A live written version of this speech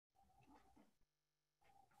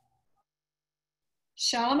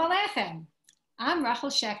Shalom Aleichem. I'm Rukhl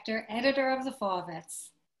Schaechter, editor of the Forverts.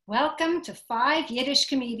 Welcome to 5 Yiddish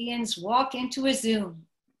Comedians Walk into a Zoom,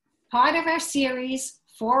 part of our series,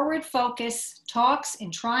 Forward Focus, Talks in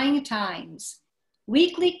Trying Times,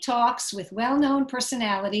 weekly talks with well-known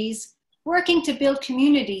personalities working to build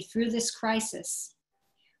community through this crisis.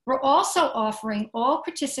 We're also offering all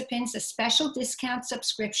participants a special discount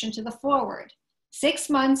subscription to the Forward, 6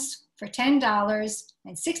 months for $10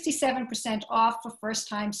 and 67% off for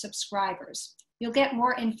first-time subscribers. You'll get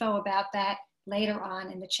more info about that later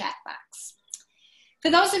on in the chat box. For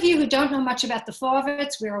those of you who don't know much about the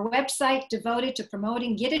Forverts, we're a website devoted to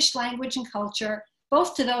promoting Yiddish language and culture,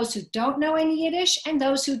 both to those who don't know any Yiddish and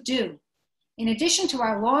those who do. In addition to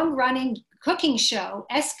our long-running cooking show,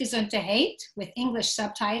 Es Gesunte Hate, with English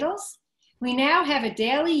subtitles, we now have a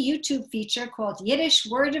daily YouTube feature called Yiddish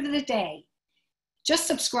Word of the Day. Just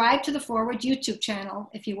subscribe to the Forward YouTube channel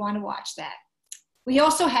if you want to watch that. We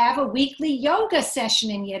also have a weekly yoga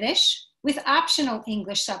session in Yiddish with optional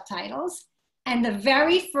English subtitles and the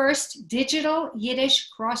very first digital Yiddish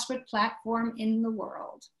crossword platform in the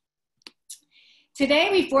world. Today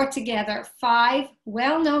we brought together 5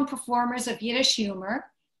 well-known performers of Yiddish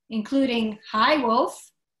humor, including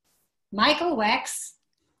Wolfe, Michael Wex,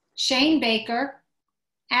 Shane Baker,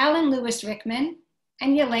 Alan Lewis Rickman,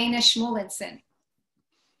 and Yelena Shmulenson.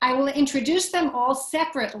 I will introduce them all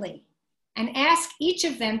separately and ask each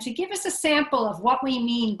of them to give us a sample of what we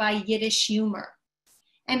mean by Yiddish humor,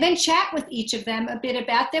 and then chat with each of them a bit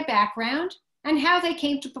about their background and how they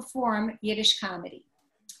came to perform Yiddish comedy.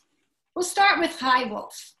 We'll start with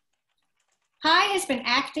Wolfe. Has been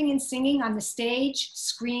acting and singing on the stage,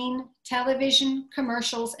 screen, television,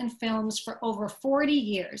 commercials, and films for over 40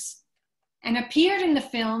 years, and appeared in the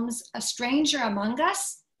films A Stranger Among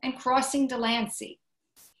Us and Crossing Delancey.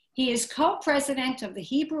 He is co-president of the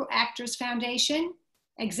Hebrew Actors Foundation,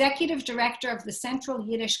 executive director of the Central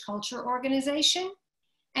Yiddish Culture Organization,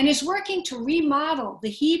 and is working to remodel the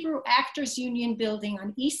Hebrew Actors Union building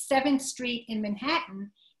on East 7th Street in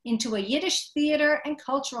Manhattan into a Yiddish theater and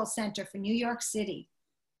cultural center for New York City.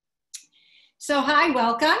 So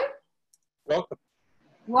welcome. Welcome.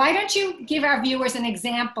 Why don't you give our viewers an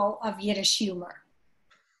example of Yiddish humor?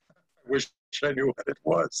 I wish I knew what it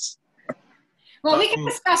was. Well, we can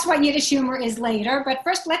discuss what Yiddish humor is later, but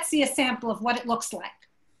first let's see a sample of what it looks like.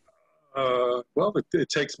 Well, it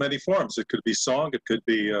takes many forms. It could be song, it could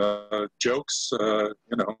be jokes, So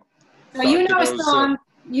you know a song.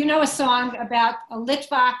 You know a song about a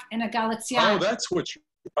Litvak and a Galician. Oh, that's what you,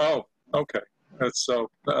 oh, okay. So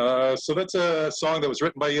that's a song that was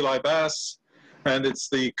written by Eli Bass, and it's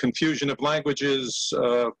the confusion of languages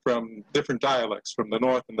from different dialects from the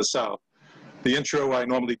north and the south. The intro I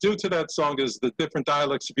normally do to that song is the different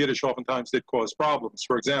dialects of Yiddish oftentimes did cause problems.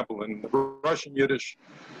 For example, in the Russian Yiddish,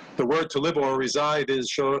 the word to live or reside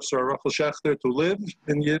is Rukhl Schaechter. To live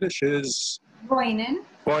in Yiddish is Woinen.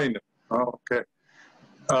 Woinen. Oh, okay.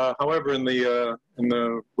 However, in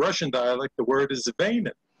the Russian dialect, the word is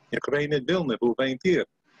Veinen.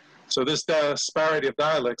 So this disparity of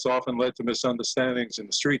dialects often led to misunderstandings in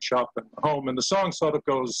the street, shop, and home. And the song sort of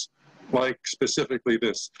goes like specifically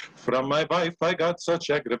this. From my wife I got such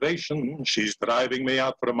aggravation. She's driving me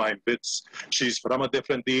out for my bits. She's from a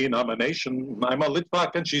different denomination. I'm a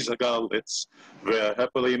Litvak and she's a Galitz. We're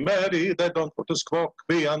happily married. They don't put us squawk.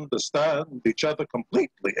 We understand each other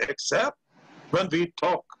completely, except when we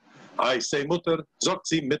talk. I say Mutter, sagt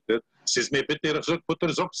sie Mitter. Siz me bitter, sagt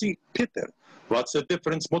Mutter, sagt sie Pitter. What's the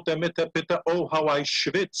difference, Mutter, Mitter, Pitter? Oh, how I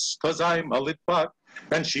schwitz, 'cause I'm a Litvak.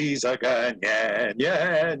 And she's a gan, yan,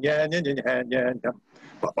 yan, yan, yan, yan, yan, yan.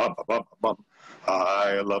 Bum, bum, bum, bum.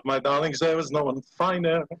 I love my darlings, there is no one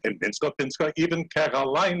finer. In Minska, Pinska, even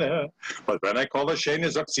Carolina. But when I call her Shane,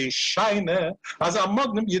 sagt sie Scheine. As a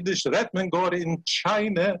Magnum Yiddish, Redman gore in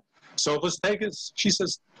China. So was Teges, she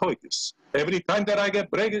says Teugis. Every time that I get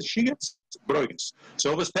Breges, she gets Breges.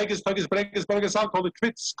 So was Teges, Breges, Breges, I'll call it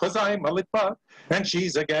quits, 'cause I'm a Litva, and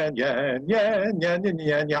she's again, yan, yan, yan, yan,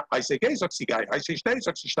 yan, yan. I say gay, soxy guy. I say stay,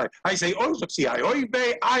 soxy stay. I say oi, soxy I, oi,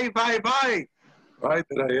 bay, I, vai. Why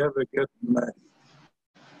did I ever get mad?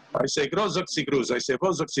 I say groz, soxy gruz. I say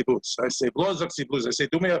bloz, soxy boots. I say bloz, soxy blues. I say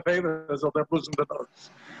do me a favor, as all their blues in the nose.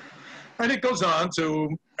 And it goes on to,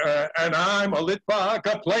 and I'm a Litvak,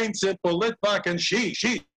 a plain simple Litvak, and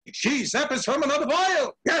she's happens from another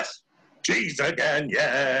vial. Yes, she's again,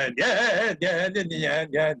 yan, yan, yan, yan, yan,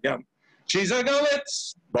 yan, yan. She's a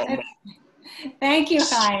Galitz. Thank you,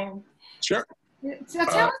 Chaim. Sure. So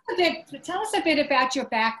tell us a bit about your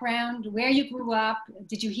background, where you grew up,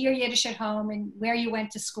 did you hear Yiddish at home, and where you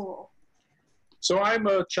went to school? So I'm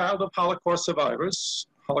a child of Holocaust survivors.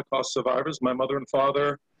 Holocaust survivors. My mother and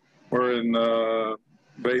father were in,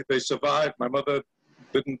 they survived. My mother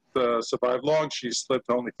didn't survive long. She lived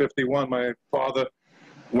to only 51. My father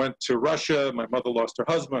went to Russia. My mother lost her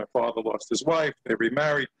husband. My father lost his wife. They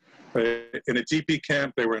remarried in a DP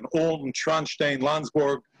camp. They were in Ulm, Traunstein,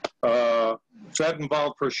 Landsberg,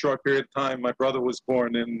 Fettenwald for a short period of time. My brother was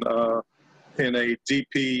born in a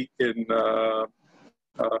DP in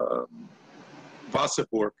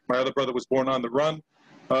Wasserburg. My other brother was born on the run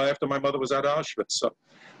after my mother was at Auschwitz. So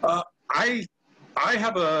I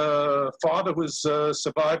have a father who's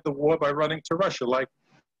survived the war by running to Russia, like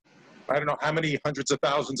I don't know how many hundreds of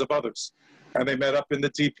thousands of others. And they met up in the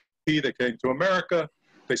DP. They came to America.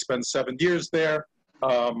 They spent 7 years there.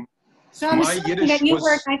 So I'm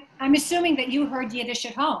assuming that you heard Yiddish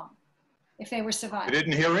at home, if they were surviving. I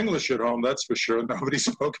didn't hear English at home, that's for sure. Nobody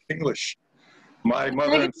spoke English. My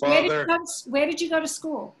mother and father. Where did you go to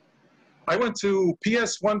school? I went to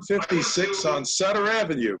PS 156 on Sutter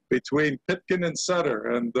Avenue between Pitkin and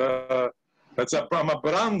Sutter, and I'm a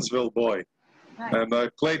Brownsville boy. Right. And I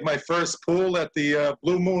played my first pool at the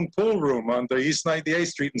Blue Moon Pool Room on the East 98th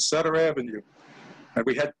Street and Sutter Avenue. And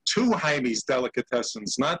we had 2 Heime's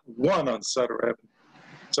delicatessens, not 1 on Sutter Avenue.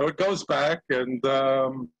 So it goes back, and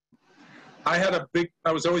I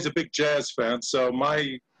was always a big jazz fan, so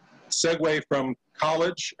my segue from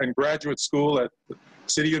college and graduate school at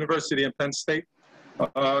City University in Penn State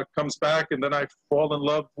comes back, and then I fall in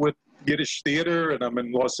love with Yiddish theater, and I'm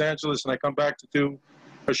in Los Angeles, and I come back to do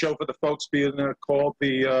a show for the folks being called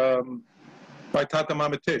the by Tata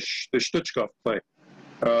Mama Tish, the Stuchkov play.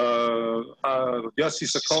 Yossi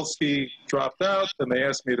Sokolsky dropped out, and they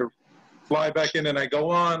asked me to fly back in, and I go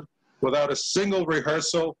on without a single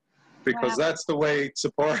rehearsal, because that's the way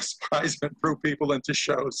Tzipora Spiesman threw people into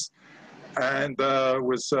shows. And it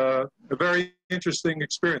was a very interesting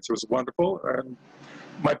experience. It was wonderful. And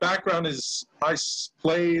my background is I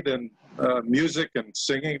played and music and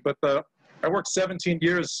singing, but I worked 17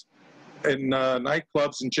 years in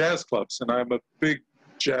nightclubs and jazz clubs, and I'm a big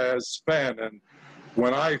jazz fan. And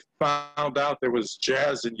when I found out there was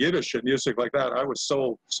jazz and Yiddish and music like that, I was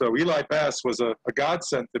sold. So Eli Bass was a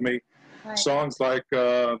godsend to me. Right. Songs like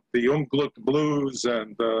the Unglück Blues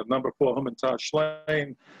and Number 4 Hummentosh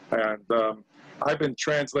Lane. And I've been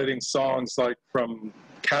translating songs like from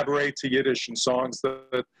cabaret to Yiddish, and songs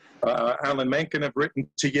that Alan Menken have written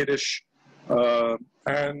to Yiddish.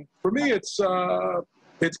 And for me, it's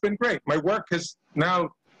been great. My work has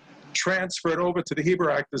now transferred over to the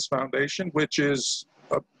Hebrew Actors Foundation, which is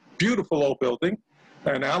a beautiful old building.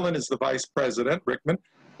 And Alan is the vice president, Rickman.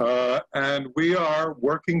 And we are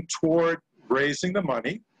working toward raising the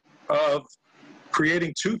money of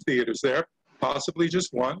creating 2 theaters there, possibly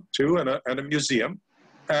just 1, 2, and a museum,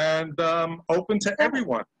 and open to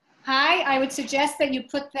everyone. Hi, I would suggest that you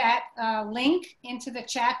put that link into the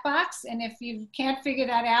chat box, and if you can't figure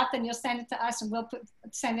that out, then you'll send it to us, and we'll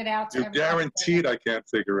send it out to everyone. You're guaranteed I can't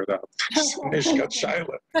figure it out. So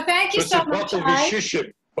thank you so much.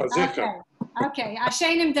 Okay,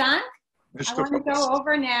 Ashenim Dank. I want to go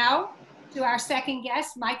over now to our second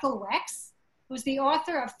guest, Michael Wex, who's the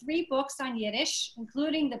author of 3 books on Yiddish,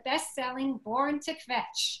 including the best-selling Born to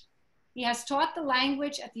Kvetch. He has taught the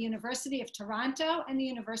language at the University of Toronto and the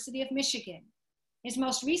University of Michigan. His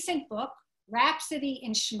most recent book, Rhapsody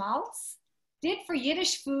in Schmaltz, did for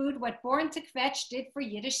Yiddish food what Born to Kvetch did for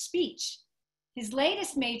Yiddish speech. His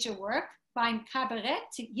latest major work, Beim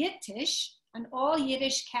Kabarett Yiddish, an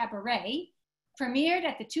all-Yiddish cabaret, premiered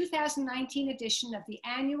at the 2019 edition of the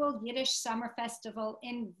annual Yiddish Summer Festival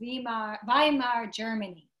in Weimar,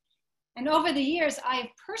 Germany. And over the years, I have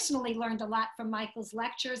personally learned a lot from Michael's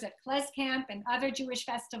lectures at Kleskamp and other Jewish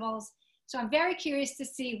festivals. So I'm very curious to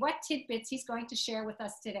see what tidbits he's going to share with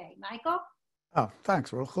us today. Michael? Oh,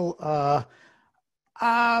 thanks, Rukhl.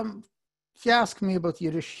 If you ask me about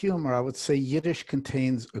Yiddish humor, I would say Yiddish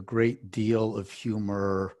contains a great deal of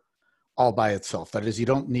humor all by itself. That is, you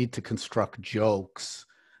don't need to construct jokes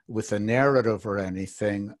with a narrative or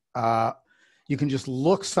anything. You can just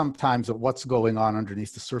look sometimes at what's going on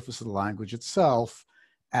underneath the surface of the language itself,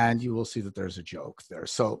 and you will see that there's a joke there.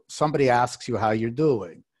 So somebody asks you how you're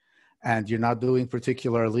doing, and you're not doing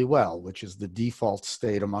particularly well, which is the default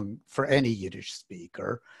state for any Yiddish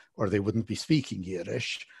speaker, or they wouldn't be speaking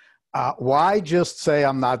Yiddish. Why just say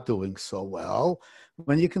I'm not doing so well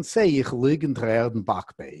when you can say ich lieg in den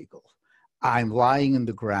Backbagel? I'm lying in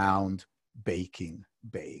the ground baking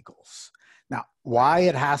bagels. Now, why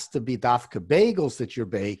it has to be dafka bagels that you're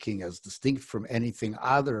baking as distinct from any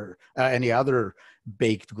other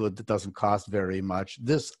baked good that doesn't cost very much,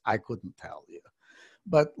 this I couldn't tell you.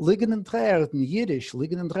 But liegen in Träer in Yiddish,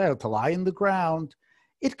 liegen in Träer, to lie in the ground,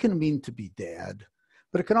 it can mean to be dead,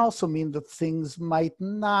 but it can also mean that things might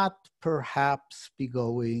not perhaps be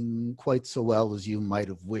going quite so well as you might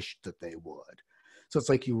have wished that they would. So it's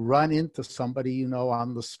like you run into somebody you know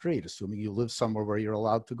on the street, assuming you live somewhere where you're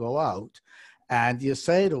allowed to go out, and you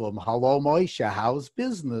say to him, "Hello, Moshe, how's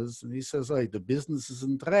business?" And he says, "Oh, the business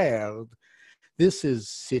isn't there." This is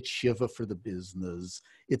sit shiva for the business.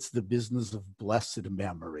 It's the business of blessed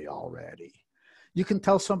memory already. You can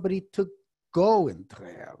tell somebody to go in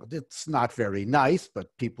prayer. It's not very nice,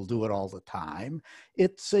 but people do it all the time.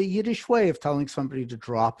 It's a Yiddish way of telling somebody to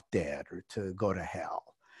drop dead or to go to hell.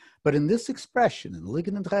 But in this expression, in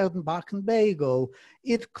Ligen and Reuden Backen Bagel,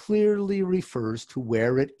 it clearly refers to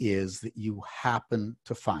where it is that you happen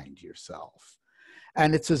to find yourself.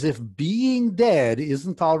 And it's as if being dead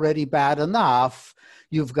isn't already bad enough.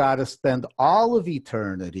 You've got to spend all of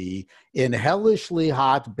eternity in hellishly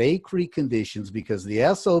hot bakery conditions because the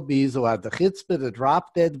SOBs who had the chutzpah to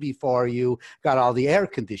drop dead before you got all the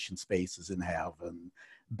air-conditioned spaces in heaven,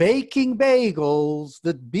 baking bagels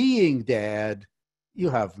that being dead, you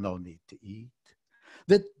have no need to eat.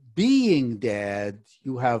 That being dead,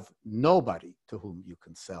 you have nobody to whom you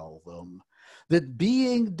can sell them. That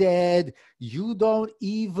being dead, you don't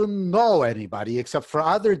even know anybody except for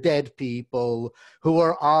other dead people who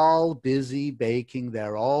are all busy baking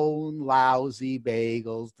their own lousy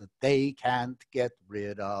bagels that they can't get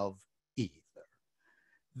rid of either.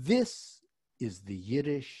 This is the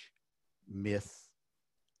Yiddish myth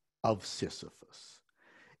of Sisyphus.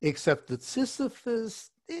 Except that Sisyphus,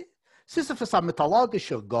 a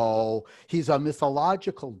mythologischer goal, he's a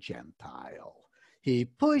mythological Gentile. He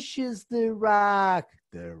pushes the rock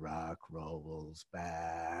rolls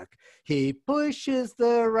back. He pushes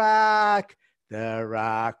the rock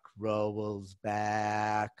rolls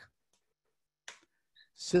back.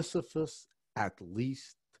 Sisyphus at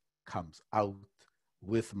least comes out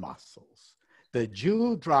with muscles. The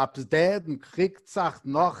Jew drops dead and kriegt sich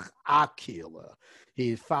noch a Kilo.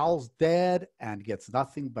 He falls dead and gets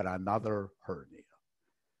nothing but another hernia.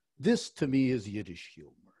 This, to me, is Yiddish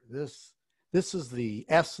humor. This is the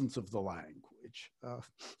essence of the language.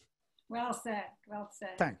 Well said. Well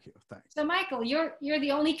said. Thank you. Thanks. So, Michael, you're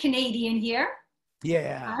the only Canadian here.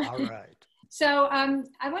 Yeah. All right. So, I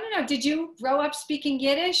want to know: did you grow up speaking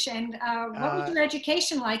Yiddish, and what was your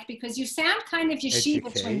education like? Because you sound kind of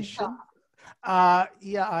yeshivish when you talk.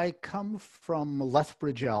 Yeah, I come from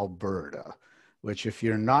Lethbridge, Alberta, which if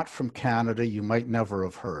you're not from Canada, you might never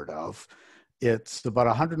have heard of. It's about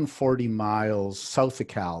 140 miles south of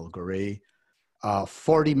Calgary,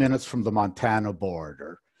 40 minutes from the Montana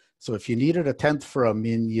border. So if you needed a tenth for a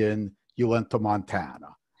minion, you went to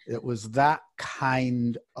Montana. It was that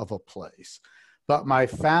kind of a place. But my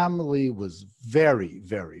family was very,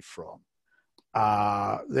 very from.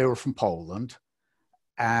 They were from Poland.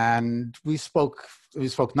 And we spoke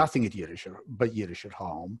nothing at Yiddish, but Yiddish at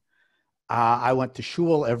home. I went to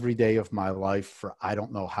shul every day of my life for I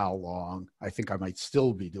don't know how long. I think I might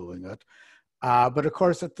still be doing it. But of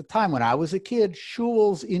course, at the time when I was a kid,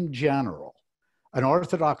 shuls in general, an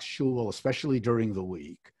Orthodox shul, especially during the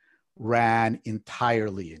week, ran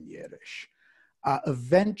entirely in Yiddish.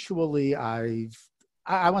 Eventually, I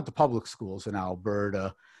went to public schools in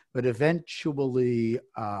Alberta, but eventually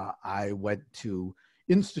I went to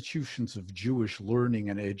institutions of Jewish learning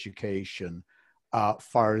and education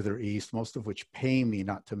farther east, most of which pay me,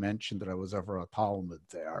 not to mention that I was ever a Talmud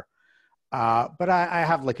there. But I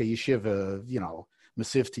have like a yeshiva,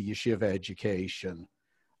 Masifta yeshiva education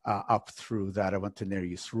up through that. I went to Ner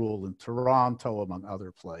Yisroel in Toronto, among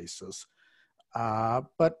other places.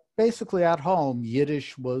 But basically at home,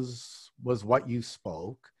 Yiddish was what you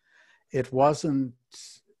spoke. It wasn't,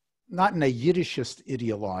 not in a Yiddishist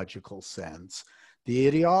ideological sense. The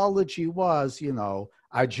ideology was,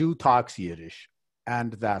 a Jew talks Yiddish,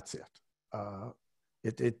 and that's it.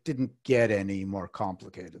 It didn't get any more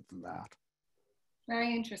complicated than that.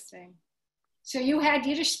 Very interesting. So you had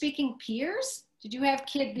Yiddish-speaking peers? Did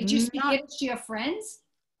you speak Yiddish to your friends?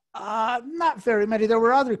 Not very many. There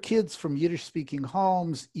were other kids from Yiddish-speaking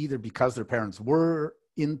homes, either because their parents were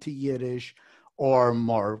into Yiddish, or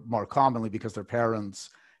more commonly because their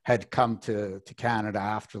parents had come to Canada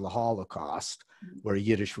after the Holocaust, where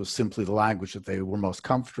Yiddish was simply the language that they were most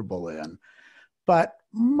comfortable in. But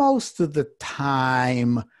most of the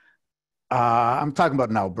time, I'm talking about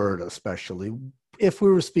in Alberta especially, if we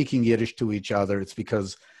were speaking Yiddish to each other, it's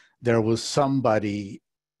because there was somebody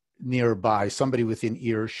nearby, somebody within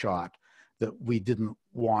earshot that we didn't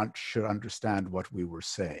want should understand what we were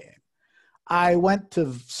saying. I went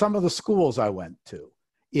to some of the schools I went to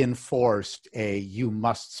enforced you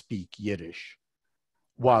must speak Yiddish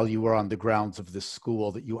while you were on the grounds of this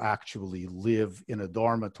school that you actually live in a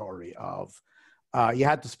dormitory of. You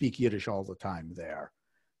had to speak Yiddish all the time there.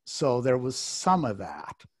 So there was some of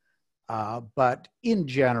that. But in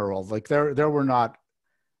general, like there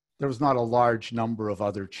was not a large number of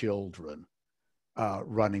other children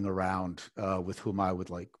running around with whom I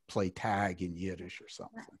would like play tag in Yiddish or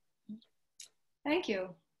something. Thank you.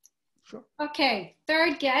 Sure. Okay,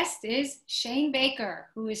 third guest is Shane Baker,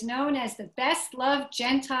 who is known as the best-loved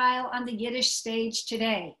Gentile on the Yiddish stage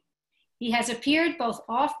today. He has appeared both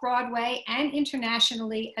off-Broadway and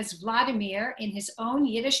internationally as Vladimir in his own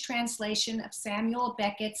Yiddish translation of Samuel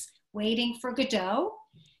Beckett's Waiting for Godot,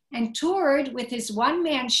 and toured with his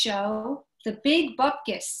one-man show, The Big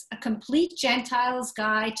Bupkis, a complete Gentile's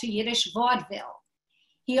guide to Yiddish vaudeville.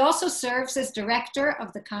 He also serves as director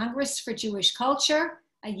of the Congress for Jewish Culture,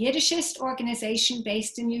 a Yiddishist organization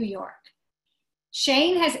based in New York.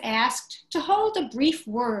 Shane has asked to hold a brief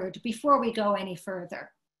word before we go any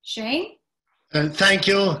further. Shane? Thank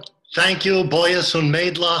you, Boyes und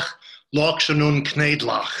Mädlach, Lokschen und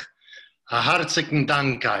Knedlach. Herzlichen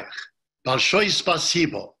Dank euch. Большое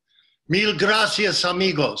спасибо. Mil gracias,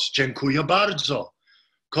 amigos. Dziękuję bardzo.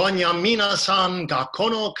 Konia minasan ga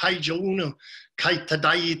kono kaijounu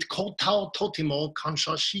kaitadait kotao totimo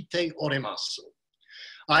kanshashite oremasu.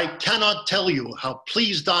 I cannot tell you how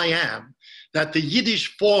pleased I am that the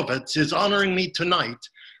Yiddish Forverts is honoring me tonight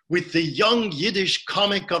with the Young Yiddish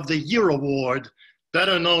Comic of the Year Award,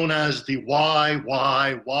 better known as the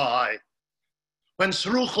YYY. When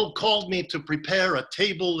Rukhl called me to prepare a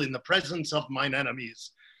table in the presence of mine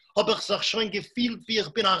enemies, hab ich sich schon gefühlt, wie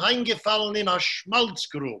ich bin reingefallen in a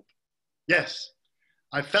Schmalzgrube. Yes,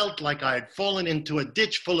 I felt like I had fallen into a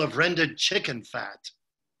ditch full of rendered chicken fat.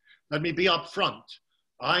 Let me be upfront.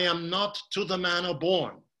 I am not to the manner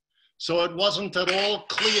born, so it wasn't at all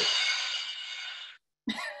clear.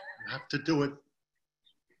 I have to do it.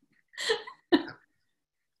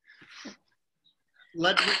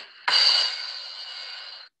 Like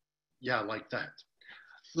that.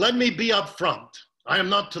 Let me be upfront. I am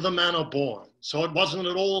not to the manner born, so it wasn't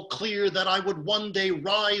at all clear that I would one day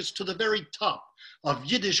rise to the very top of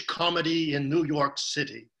Yiddish comedy in New York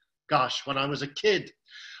City. Gosh, when I was a kid,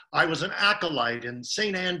 I was an acolyte in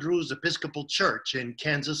St. Andrew's Episcopal Church in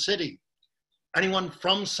Kansas City. Anyone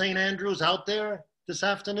from St. Andrew's out there this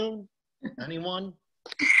afternoon? Anyone?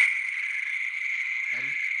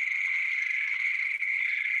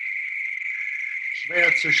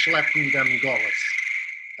 Schwer zu schleppen dem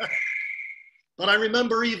Goles. But I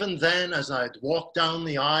remember even then, as I'd walk down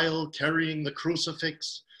the aisle carrying the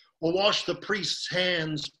crucifix or wash the priest's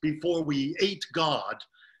hands before we ate God,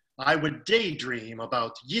 I would daydream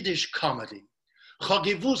about Yiddish comedy. Ich hab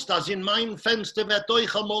gewusst, dass in mein Fenster wird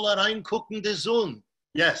euch einmal reingucken die Sonne.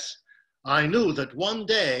 Yes, I knew that one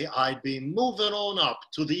day I'd be moving on up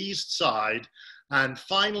to the east side and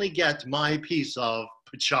finally get my piece of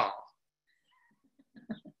pachal.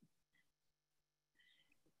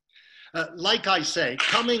 Like I say,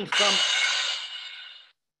 coming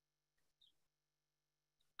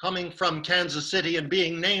from Kansas City and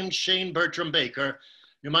being named Shane Bertram Baker,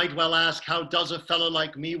 you might well ask, how does a fellow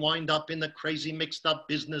like me wind up in the crazy mixed up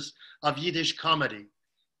business of Yiddish comedy?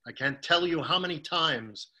 I can't tell you how many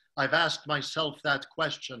times I've asked myself that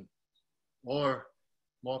question. Or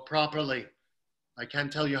more properly, I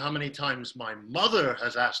can't tell you how many times my mother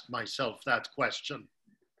has asked myself that question.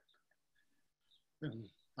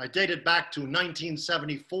 I dated back to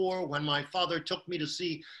 1974 when my father took me to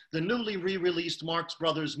see the newly re-released Marx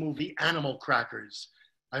Brothers movie Animal Crackers.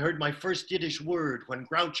 I heard my first Yiddish word when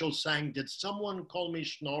Groucho sang, "Did someone call me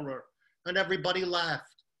schnorrer?" And everybody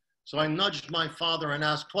laughed. So I nudged my father and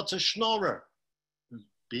asked, "What's a schnorrer?"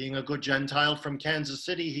 Being a good Gentile from Kansas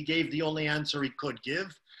City, he gave the only answer he could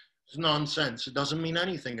give. It's nonsense. It doesn't mean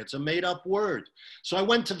anything. It's a made-up word. So I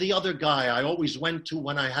went to the other guy I always went to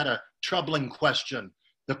when I had a troubling question,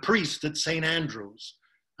 the priest at St. Andrew's.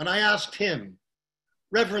 And I asked him,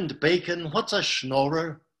 "Reverend Bacon, what's a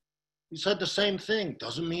schnorrer?" He said the same thing.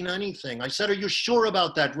 Doesn't mean anything. I said, "Are you sure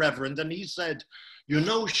about that, Reverend?" And he said, "You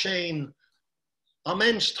know, Shane, a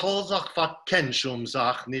Mensch soll sich verkennen,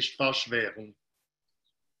 sich nicht verschweren."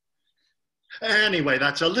 Anyway,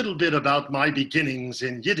 that's a little bit about my beginnings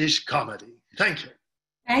in Yiddish comedy. Thank you.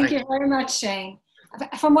 Thank you very much, Shane.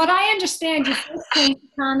 From what I understand, you first came to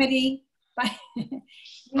comedy by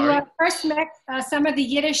you first met some of the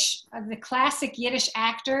Yiddish, the classic Yiddish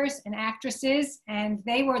actors and actresses, and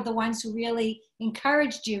they were the ones who really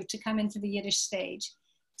encouraged you to come into the Yiddish stage.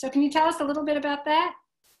 So can you tell us a little bit about that?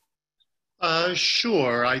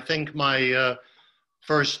 Sure. I think my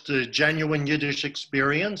first genuine Yiddish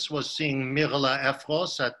experience was seeing Mirela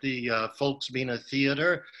Efros at the Volksbühne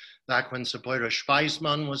Theater back when Sephora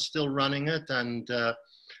Speisman was still running it. And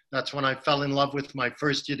that's when I fell in love with my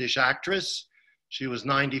first Yiddish actress. She was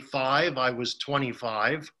 95, I was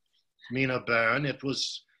 25, Mina Bern. It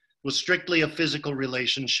was strictly a physical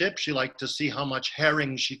relationship. She liked to see how much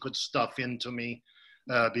herring she could stuff into me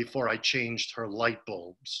before I changed her light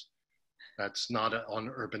bulbs. That's not on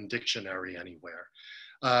Urban Dictionary anywhere.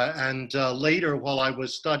 And later, while I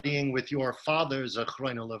was studying with your father,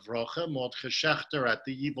 Zechroine Levrocha, Mordechai Schaechter, at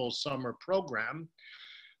the Evil Summer program,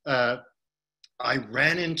 I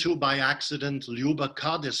ran into, by accident, Luba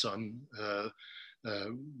Kadison,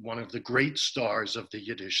 one of the great stars of the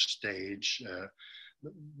Yiddish stage.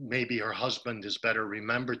 Maybe her husband is better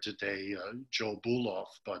remembered today, Joe Buloff,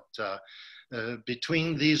 but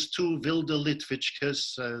between these two Wilde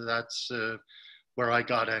Litvichkes, that's where I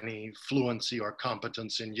got any fluency or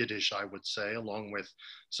competence in Yiddish, I would say, along with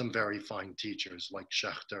some very fine teachers like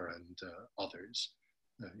Schaechter and others.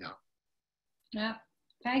 Yeah,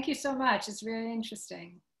 thank you so much. It's very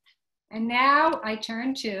interesting. And now I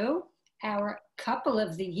turn to our couple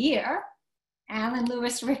of the year, Alan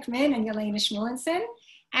Lewis Rickman and Yelena Shmulenson.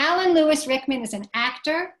 Alan Lewis Rickman is an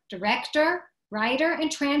actor, director, writer,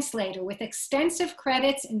 and translator with extensive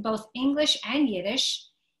credits in both English and Yiddish,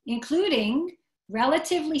 including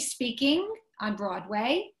Relatively Speaking on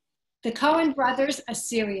Broadway, The Coen Brothers' A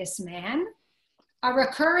Serious Man, a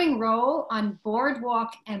recurring role on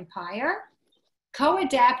Boardwalk Empire,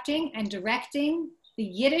 co-adapting and directing the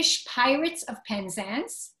Yiddish Pirates of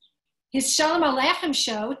Penzance, his Shalom Aleichem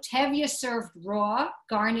show, Tevye Served Raw,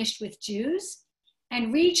 Garnished with Jews,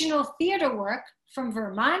 and regional theater work from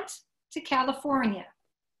Vermont to California.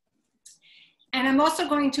 And I'm also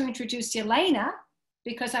going to introduce Yelena,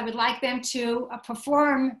 because I would like them to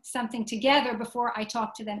perform something together before I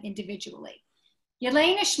talk to them individually.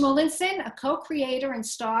 Yelena Shmulenson, a co-creator and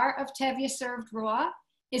star of Tevye Served Raw,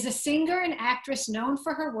 is a singer and actress known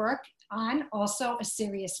for her work on also A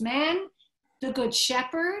Serious Man, The Good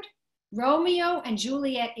Shepherd, Romeo and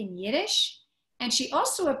Juliet in Yiddish, and she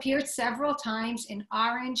also appeared several times in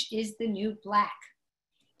Orange is the New Black.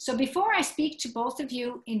 So before I speak to both of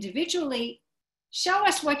you individually, show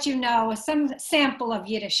us what you know, some sample of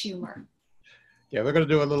Yiddish humor. Yeah, we're going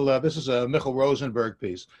to do a little, this is a Michal Rosenberg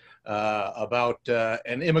piece about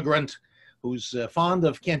an immigrant who's fond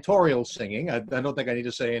of cantorial singing. I don't think I need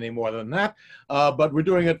to say any more than that, but we're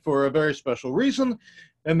doing it for a very special reason.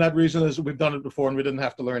 And that reason is we've done it before and we didn't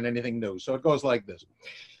have to learn anything new. So it goes like this.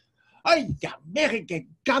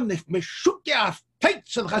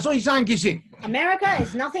 America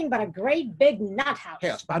is nothing but a great big nut house.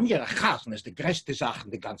 Herst, bei mir Gasen ist die größte Sache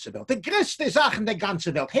in der ganzen Welt. Die größte Sache in der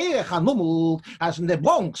ganzen Welt. Hier gaan nummelt, als in der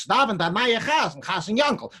Bronx, da haben da meine Gasen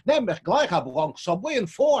Jankel. Neem ich gleich a Bronx, so wein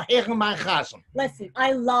vorher mein Gasen. Listen,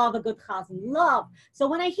 I love a good chasen, love. So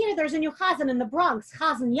when I hear there's a new chasen in the Bronx,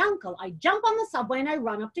 Chasen Yankel, I jump on the subway and I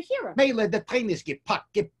run up to hear him. Meile, der Train ist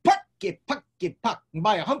gepackt.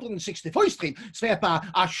 By 164th Street, es wird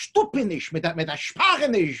a Stuppenisch mit a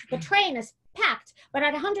Sparenisch. The train is packed, but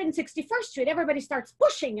at 161st Street, everybody starts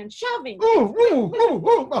pushing and shoving.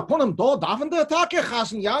 Upon him door, daven de Tage,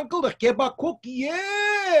 Chasen Yankel, der Keba Cook,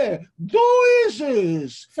 yeah, do is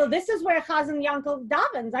es. So this is where Chasen Yankel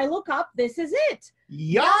davens. I look up, this is it.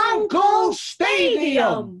 Yankel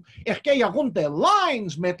Stadium. Ich gehe rund der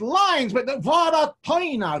Lines mit war da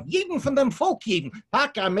Teiner, jeden von dem Volk jeden.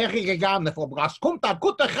 Tag Amerika gegangen vor Brass, kommt da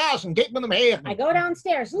gute Gasen, geht mit dem her. I go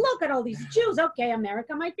downstairs, look at all these Jews. Okay,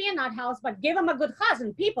 America might be a nut house, but give them a good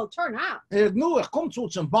chasen, people turn out. Nu, ich komm zu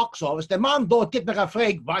zum Box office, der Mann dort gibt mir a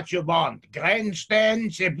Frage, what you want?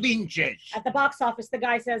 Grandstands or blinches? At the box office, the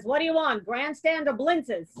guy says, what do you want, grandstand or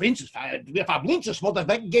blintzes? Blintzes, blintzes wollte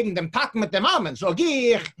weggeben dem Tag mit dem Armen, so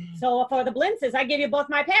So for the blintzes, I give you both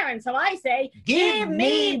my parents. So I say, give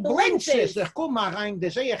me blintzes. Ich komm mal rein, da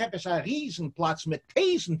sehe ich etwas ein Riesenplatz mit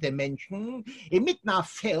tausenden Menschen, mitten auf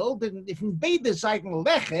Feld, von beiden Seiten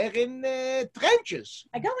Löcher in trenches.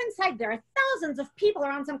 I go inside, there are thousands of people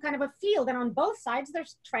around some kind of a field, and on both sides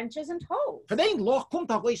there's trenches and holes. Von ein Loch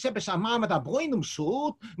kommt auch etwas ein Mann mit einem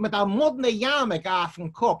Bräunumshut, mit einem modernen Jammek auf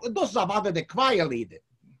dem Kopf. Das ist aber der Choirlieder.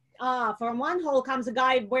 From one hole comes a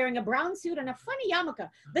guy wearing a brown suit and a funny yarmulke.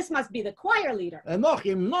 This must be the choir leader. Noch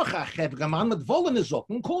a Chevre Mann mit wollene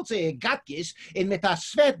Socken, kurze Gattkis, und mit a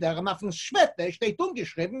Sweater, und auf dem Sweater steht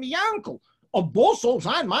umgeschrieben Jankel. Und wo soll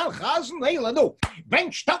sein, mein Chasen? Hele, du,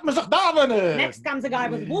 wenn statt man sich da wenn. Next comes a guy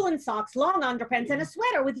with woolen socks, long underpants, and a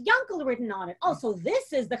sweater with Yankel written on it. Oh, so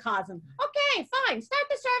this is the chasen. Okay, Okay, fine. Start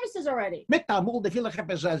the services already. Mit der Mulde will ich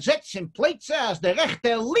etwas setzen, Plätze, als der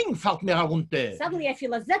rechte Link fällt mir herunter. Suddenly I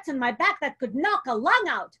feel a zitz in my back that could knock a lung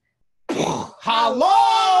out.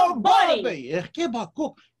 Hallo, Bobby! Ich gebe mal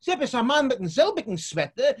guck. Sie ist ein Mann mit einem selbigen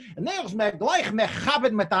Sweater und ist mir gleich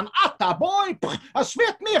mechabed mit einem Attaboy. Es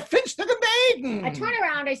wird mir finster gelegen. I turn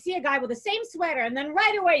around, I see a guy with the same sweater, and then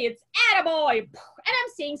right away it's attaboy. And I'm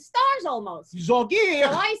seeing stars almost. Sag ich, So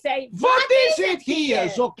I say, what is it here?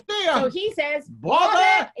 Sagt So er, he says,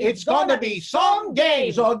 brother, it's gonna be some gay.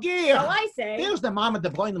 Sag ich, So I say, there's the man mit der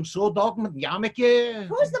bräunen Sodog mit dem Jamike.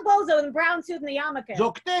 who's the bozo in the brown suit and the yarmulke?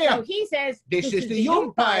 Sagt So er, he says, this is the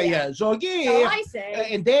umpire. Sag So ich, I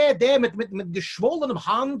say, und der mit geschwollenem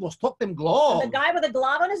Hand, was tockt dem Glove. the guy with a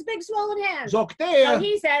glove on his big swollen hand. Sagt So er,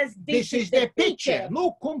 he says, this is the picture.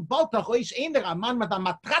 Nu kommt bald noch eens een Mann mit einer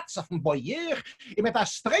Matratze auf dem Boyer und mit einer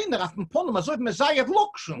Strainer auf dem Pony, man sollte mir sagen,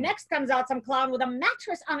 Luxen. Next comes out some clown with a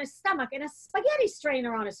mattress on his stomach and a spaghetti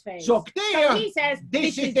strainer on his face. Sagt So er, he says,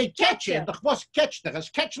 this is the catcher. Doch was catcht er? Es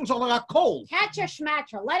catchen soll er a cold. Catch a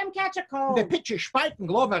schmatcher. Let him catch a cold. Der Pitcher speiten,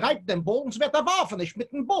 glaube er reibt den Ball und es wird er warfen, nicht mit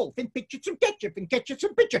dem Ball. Von Pitcher zum Catcher, von Catcher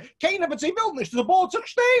zum Pitcher. Keiner wird sie will nicht, der Ball sich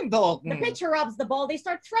stehen dort. The pitcher rubs the ball. They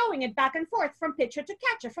start throwing it back and forth from pitcher to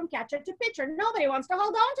catcher, from catcher to pitcher. Nobody wants to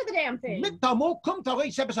hold on to the damn thing. Mit der Mol kommt er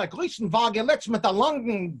raus, eben sein größten Wagen, letzt mit der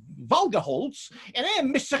langen Walgeholz,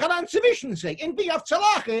 und misst sich an zwischen sich. Und wie auf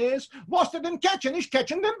Zerlach ist, was der den catchen, ich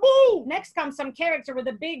catchen den Ball. Next comes some character with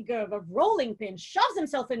a big rolling pin, shoves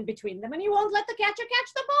himself in between them, and he won't let the catcher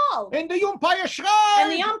catch the ball. Und der Umpire And schreit,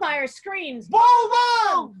 the umpire screams, Ball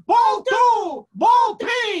 1, Ball 2, Ball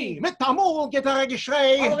 3. Mit der Mol geht er all of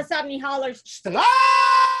geschreit, a sudden he hollers, Strike!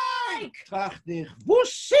 Tracht ich, wo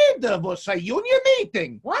sind der, was ein Union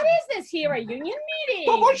Meeting? what is this here, a union meeting?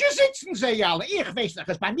 Wo muss ich sitzen, sie alle? Ich weiß nicht,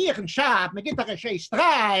 es bei mir ein Schab, mir geht doch ein schön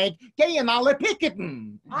Streik, gehen alle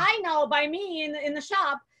picketen. I know by me in the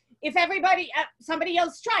shop, if somebody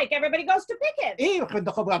yells strike, everybody goes to picket. Ich bin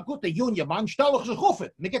doch aber ein guter Union-Mann, stell dich sich auf.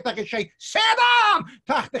 Mir geht doch ein schön, sit down!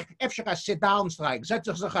 Tracht ich, öfter ein Sit-Down-Streik, setz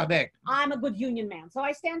sich weg. I'm a good union man, so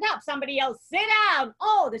I stand up. Somebody yells, sit down.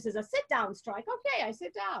 Oh, this is a sit-down strike. Okay, I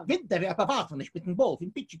sit down. Winter wird erwarten, ich mit dem Ball,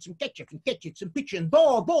 von Pitcher zum Catcher, von Catcher zum Pitcher, und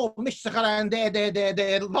da, mischt sich an der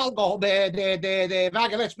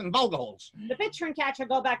Wagenletz mit dem Walgeholz. The pitcher and catcher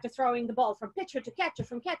go back to throwing the ball from pitcher to catcher,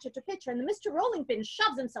 from catcher to pitcher, and the Mr. Rolling Pin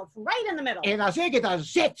shoves himself right in the middle. Und als geht er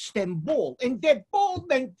setzt den Ball, und der Ball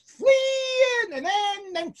nimmt fliehen, und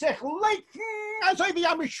nimmt sich leichen, also wie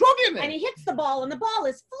am Schuggen. And he hits the ball, and the ball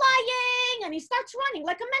is flying, and he starts running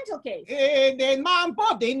like a mental case. Und der Mann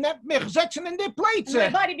Body nimmt mich setzen in die And my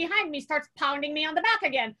Plätze. buddy behind me starts pounding me on the back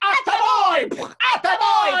again. Attaboy!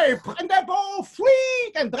 Attaboy! Und der Ball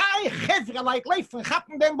fliegt, und 3 Gevre laufen,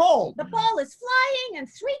 gappen den Ball. The ball is flying, and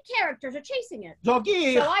 3 characters are chasing it. Sag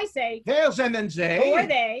ich, So I say, wer sind denn who are sie?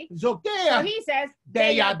 they? Sagt So er, he says,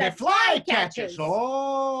 they are the flycatchers.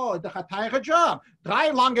 Oh, das hat ein Job. 3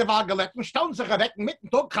 lange Wageletten stellen sich weg, mitten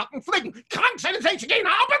durch Kappen fliegen. Krank sind sie gehen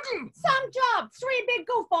arbeiten. Some job. 3 big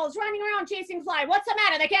goofballs running around chasing fly. What's the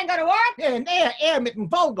matter? They can't go to work? Und mit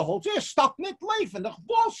dem Walgeholz, stoppt nicht laufen. Doch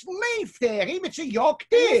was läuft er? Mit sie jagt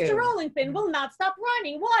Mr. Rolling Pin will not stop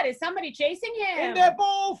running. What? Is somebody chasing him? Und der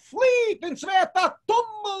Ball fliegt, und es wird ein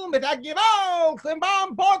Tummel mit der Gewalt. Und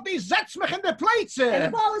mein Body setzt mich in die And the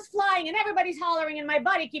Plätze. ball is flying, and everybody's hollering, and my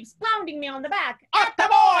buddy keeps pounding me on the back.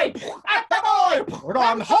 Attaboy! Attaboy!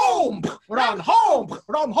 Run home! Run home!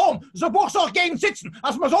 Run home! So brauchst du auch gehen sitzen.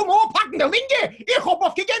 Als wir so mal packen, der Linke, ich hab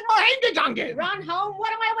aufgegeben, mal hingegangen. Run home? What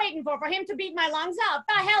am I waiting for? For him to beat my lungs out?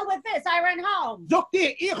 The hell with this. I run home. Sagt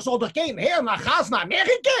dir, ich soll doch gehen her nach Hause nach So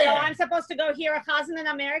Amerika. I'm supposed to go hear a cousin in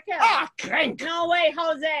America? Ah, krank. No way,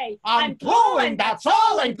 Jose. I'm through and that's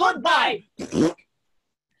all and goodbye.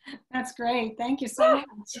 That's great. Thank you so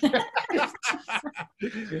much.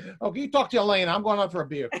 Okay, you talk to Yelena. I'm going out for a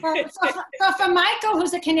beer. So for Michael,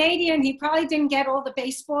 who's a Canadian, he probably didn't get all the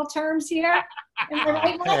baseball terms here. Am I right,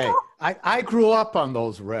 Hey, Michael? I grew up on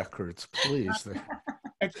those records, please.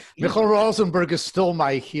 Michael Rosenberg is still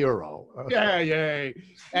my hero. Yeah.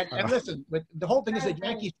 And listen, but the whole thing is that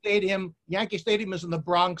Yankee Stadium is in the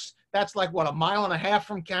Bronx. That's like, what, a mile and a half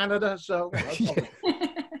from Canada? So,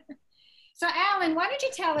 So Alan, why don't you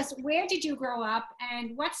tell us, where did you grow up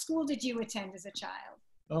and what school did you attend as a child?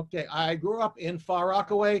 okay, I grew up in Far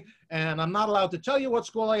Rockaway, and I'm not allowed to tell you what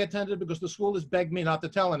school I attended because the school has begged me not to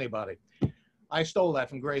tell anybody. I stole that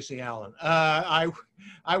from Gracie Allen.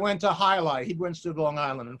 I went to Highlight. He went to Long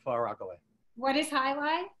Island in Far Rockaway. What is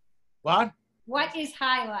Highlight? What? What is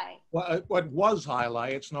Highlight? What was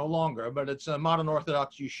Highlight? It's no longer, but it's a modern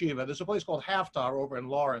Orthodox yeshiva. There's a place called Haftar over in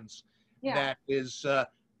Lawrence Yeah. that is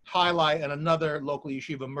Highlight and another local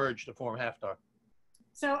yeshiva merged to form Haftar.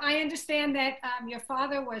 So I understand that your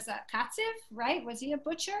father was a katziv, right? Was he a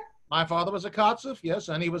butcher? My father was a Kotzef, yes,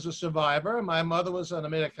 and he was a survivor. My mother was an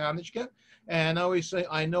Amerikanishka. And I always say,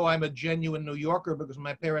 I know I'm a genuine New Yorker because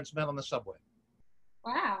my parents met on the subway.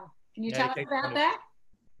 Wow. Can you Yeah, tell us about that?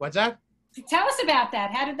 What's that? Tell us about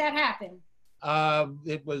that. How did that happen?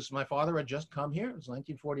 It was, my father had just come here. It was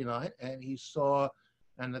 1949, and he saw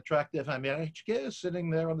an attractive Amerikanishka sitting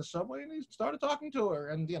there on the subway, and he started talking to her.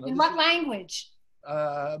 And, you know, in what language?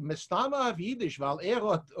 Mistama of Yiddish,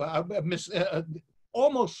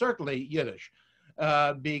 almost certainly Yiddish,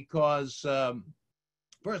 because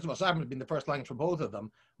first of all, Simon had been the first language for both of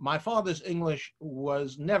them. My father's English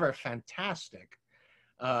was never fantastic,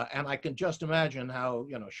 and I can just imagine how,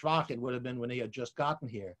 you know, schwach it would have been when he had just gotten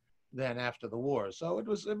here, then after the war. So it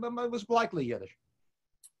was likely Yiddish.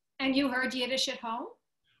 And you heard Yiddish at home?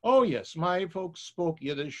 Oh, yes. My folks spoke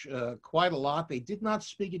Yiddish quite a lot. They did not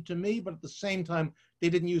speak it to me, but at the same time, they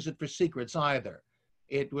didn't use it for secrets either.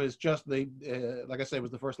 It was just, like I say, it was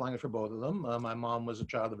the first language for both of them. My mom was a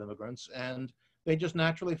child of immigrants, and they just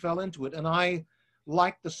naturally fell into it. And I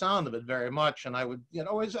liked the sound of it very much. And I would, you know,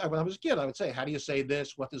 always, when I was a kid, I would say, how do you say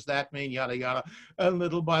this? What does that mean? Yada, yada. And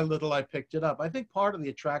little by little, I picked it up. I think part of the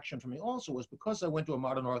attraction for me also was because I went to a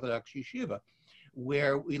modern Orthodox yeshiva,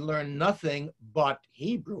 where we learn nothing but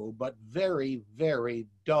Hebrew, but very, very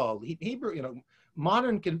dull. Hebrew, you know,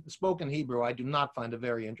 modern spoken Hebrew, I do not find a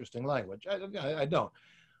very interesting language. I don't.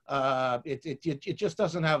 It just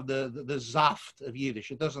doesn't have the zaft of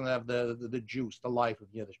Yiddish. It doesn't have the juice, the life of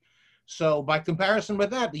Yiddish. So by comparison with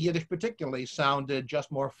that, the Yiddish particularly sounded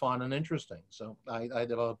just more fun and interesting. So I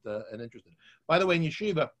developed an interest in it. By the way, in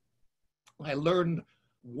yeshiva, I learned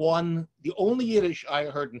the only Yiddish I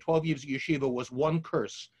heard in 12 years of yeshiva was one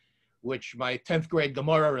curse, which my 10th grade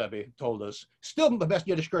Gemara Rebbe told us. Still the best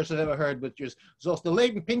Yiddish curse I've ever heard, which is, "Zoals de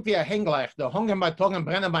Leben pink wie Hengleich, de Hunger bei Tag und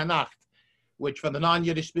brennen bei Nacht," which for the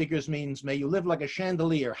non-Yiddish speakers means, may you live like a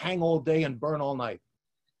chandelier, hang all day and burn all night.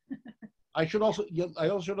 I should also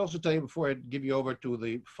tell you, before I give you over to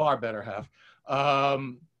the far better half,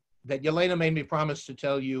 that Yelena made me promise to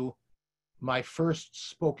tell you my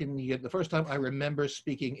first the first time I remember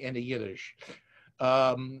speaking any Yiddish.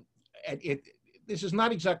 This is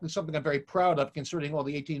not exactly something I'm very proud of, considering all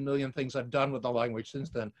the 18 million things I've done with the language since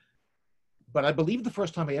then. But I believe the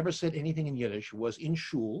first time I ever said anything in Yiddish was in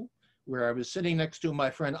shul, where I was sitting next to my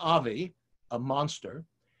friend Avi, a monster,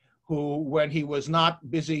 who, when he was not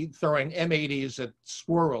busy throwing M80s at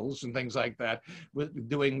squirrels and things like that, was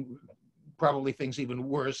doing probably things even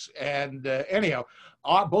worse. And anyhow,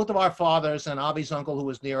 both of our fathers and Avi's uncle, who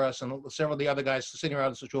was near us, and several of the other guys sitting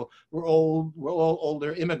around the school were all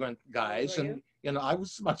older immigrant guys. And you know, I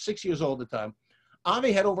was about 6 years old at the time.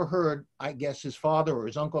 Avi had overheard, I guess, his father or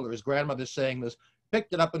his uncle or his grandmother saying this,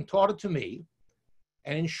 picked it up and taught it to me.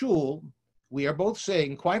 And in shul, we are both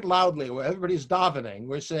saying quite loudly, where everybody's davening,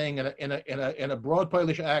 we're saying in a broad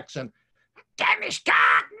Polish accent,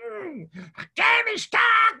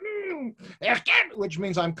 which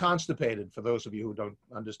means I'm constipated, for those of you who don't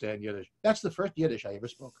understand Yiddish. That's the first Yiddish I ever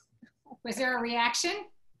spoke. Was there a reaction?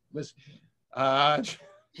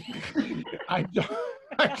 I don't.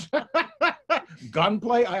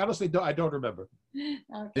 Gunplay? I honestly don't. I don't remember.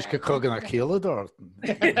 Is gekogen Akila dort?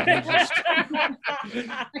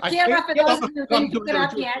 Akila, for those of you who didn't pick it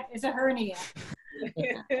up yet, is a hernia.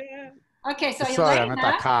 Okay, so Sorry, I meant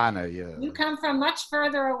Yelena, Akana, yeah. you come from much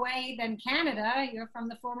further away than Canada. You're from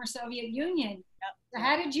the former Soviet Union. Yep. So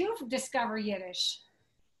how did you discover Yiddish?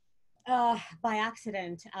 By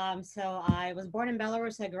accident. So I was born in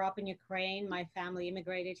Belarus. I grew up in Ukraine. My family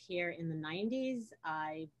immigrated here in the 90s.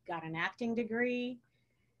 I got an acting degree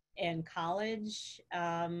in college.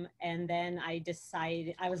 And then I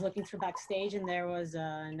decided, I was looking through backstage and there was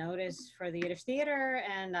a notice for the Yiddish theater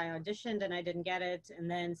and I auditioned and I didn't get it. And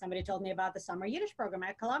then somebody told me about the summer Yiddish program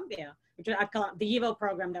at Columbia, which was the YIVO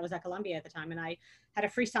program that was at Columbia at the time. And I had a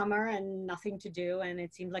free summer and nothing to do. And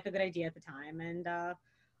it seemed like a good idea at the time. And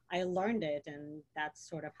I learned it, and that's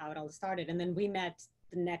sort of how it all started. And then we met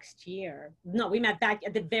the next year. No, we met back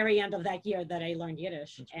at the very end of that year that I learned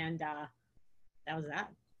Yiddish, and that was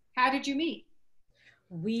that. How did you meet?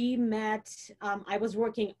 We met, I was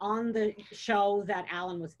working on the show that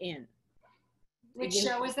Alan was in. Which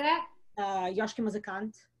show was that? Yoshke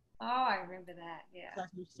Muzikant. Oh, I remember that, yeah.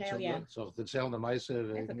 So the Sale and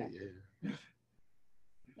Maisa.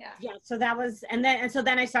 Yeah, so that was, and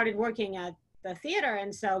then I started working at the theater,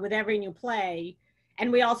 and so with every new play,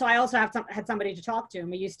 And I also had somebody to talk to, and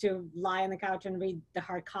we used to lie on the couch and read the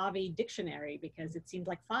Harkavi dictionary because it seemed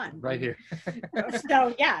like fun. Right here.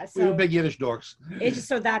 So yeah, We were big Yiddish dorks. it's just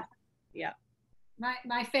so that, yeah.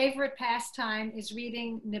 My favorite pastime is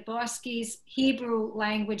reading Naboski's Hebrew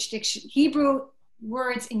language Hebrew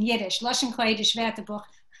words in Yiddish, Lashon Kodesh Wörterbuch,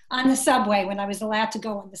 on the subway when I was allowed to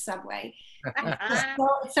go on the subway. So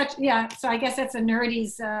it's such, yeah. So I guess that's a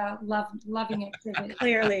nerdy's loving activity.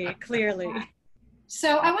 Clearly.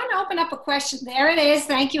 So I want to open up a question. There it is.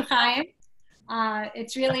 Thank you, Chaim.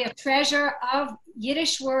 It's really a treasure of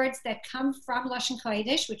Yiddish words that come from Lashon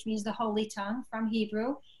Kodesh, which means the holy tongue, from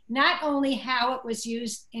Hebrew. Not only how it was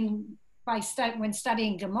used when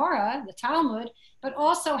studying Gemara, the Talmud, but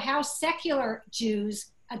also how secular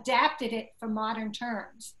Jews adapted it for modern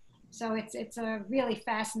terms. So it's a really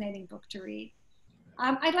fascinating book to read.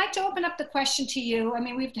 I'd like to open up the question to you. I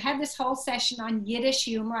mean, we've had this whole session on Yiddish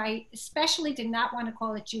humor. I especially did not want to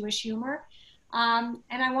call it Jewish humor. And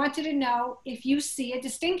I wanted to know if you see a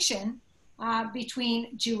distinction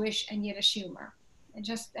between Jewish and Yiddish humor. And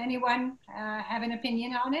just anyone have an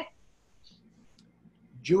opinion on it?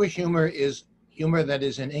 Jewish humor is humor that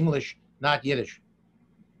is in English, not Yiddish.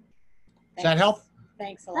 Does that help?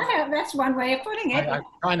 Thanks a lot. That's one way of putting it. I'm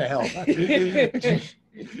trying to help.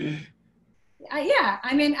 Yeah,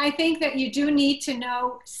 I mean, I think that you do need to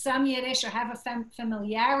know some Yiddish or have a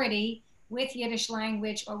familiarity with Yiddish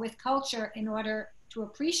language or with culture in order to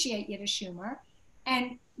appreciate Yiddish humor.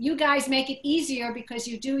 And you guys make it easier because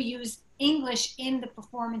you do use English in the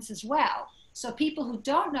performance as well. So people who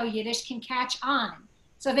don't know Yiddish can catch on.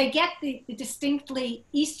 So they get the distinctly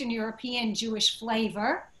Eastern European Jewish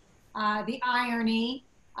flavor, the irony,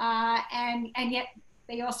 and yet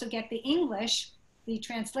they also get the English, the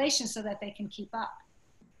translation, so that they can keep up.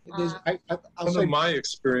 One of my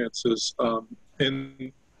experiences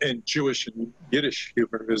in Jewish and Yiddish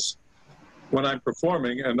humor is when I'm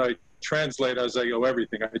performing and I translate as I go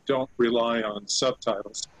everything. I don't rely on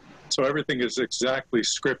subtitles. So everything is exactly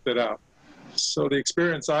scripted out. So the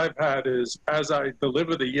experience I've had is as I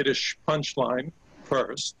deliver the Yiddish punchline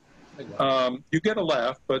first, you get a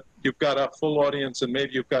laugh, but you've got a full audience and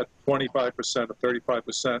maybe you've got 25% or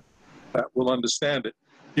 35% that will understand it.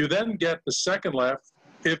 You then get the second laugh.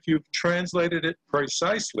 If you've translated it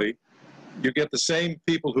precisely, you get the same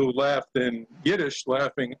people who laughed in Yiddish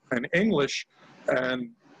laughing in English, and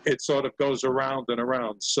it sort of goes around and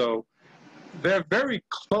around. So they're very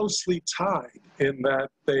closely tied in that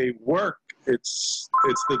they work. It's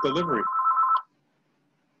the delivery.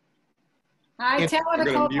 I tell her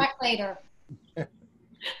to call back later.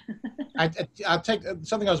 I'll take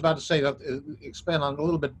something I was about to say, expand on a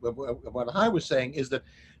little bit of what I was saying, is that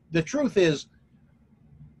the truth is,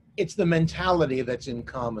 it's the mentality that's in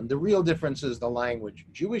common. The real difference is the language.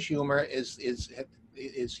 Jewish humor is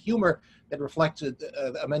humor that reflects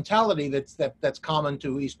a mentality that's common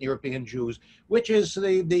to Eastern European Jews, which is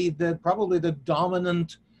probably the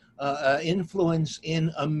dominant influence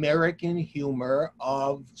in American humor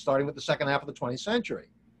of starting with the second half of the 20th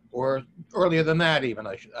century, or earlier than that even,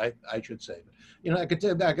 I should say. You know, I could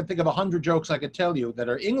think of 100 jokes I could tell you that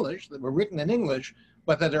are English, that were written in English,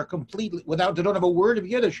 but that are completely they don't have a word of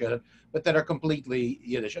Yiddish in it, but that are completely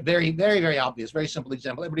Yiddish. A very, very, very obvious, very simple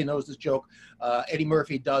example. Everybody knows this joke. Eddie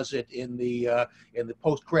Murphy does it in the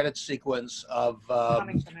post-credits sequence of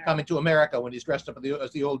Coming to America when he's dressed up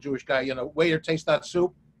as the old Jewish guy. You know, waiter, taste that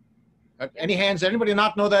soup. Any hands? Anybody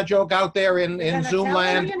not know that joke out there in Zoom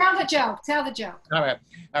land? You know the joke. Tell the joke. All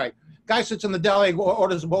right. Guy sits in the deli,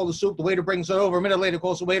 orders a bowl of soup. The waiter brings it over. A minute later,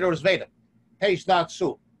 calls the waiter, orders Vader. Taste that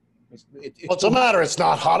soup. What's the matter? It's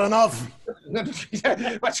not hot enough. It's a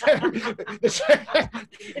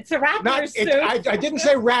Ratner's soup. I didn't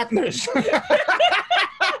say Ratner's.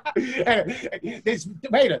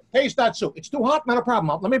 Vader, taste that soup. It's too hot, not a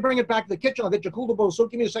problem. Let me bring it back to the kitchen. I'll get you a cooler bowl of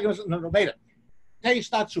soup. Give me a second. No, Vader.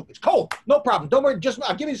 Taste that soup. It's cold. No problem. Don't worry.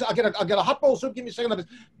 I'll get a hot bowl of soup. Give me a second.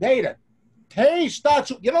 Vader, taste that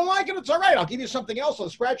soup. You don't like it? It's all right. I'll give you something else. I'll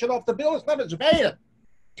scratch it off the bill. It's not. It's Vader.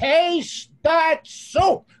 Taste that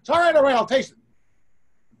soup. It's all right. I'll taste it.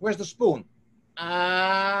 Where's the spoon?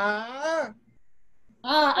 I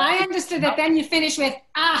understood that. Then you finish with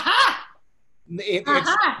aha.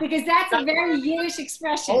 Aha, because that's a very Yiddish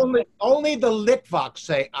expression. Only the Litvaks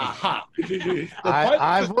say aha.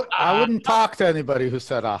 I wouldn't talk to anybody who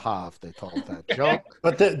said aha if they told that joke.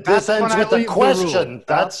 But this ends with a question.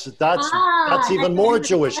 That's even more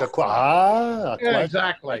Jewish. Yeah,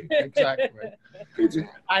 exactly.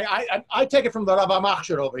 I take it from the Rabbi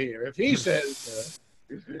Machshir over here. If he says,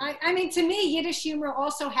 I mean, to me, Yiddish humor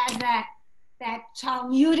also has that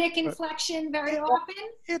Talmudic inflection very often.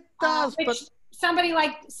 It does, somebody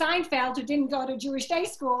like Seinfeld, who didn't go to Jewish day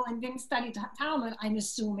school and didn't study Talmud, I'm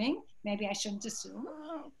assuming, maybe I shouldn't assume,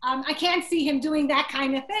 I can't see him doing that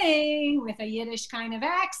kind of thing with a Yiddish kind of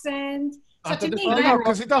accent. So to me, no,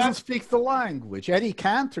 because he doesn't speak the language. Eddie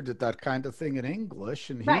Cantor did that kind of thing in English,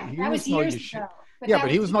 and he that was no years ago.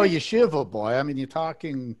 But he was no yeshiva boy. I mean, you're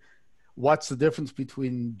talking, what's the difference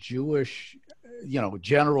between Jewish,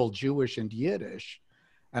 general Jewish and Yiddish?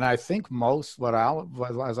 And I think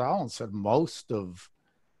as Alan said, most of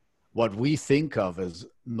what we think of as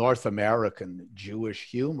North American Jewish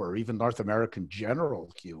humor, even North American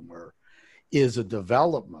general humor, is a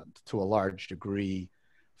development to a large degree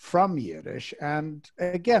from Yiddish. And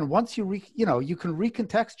again, once you can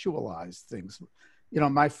recontextualize things.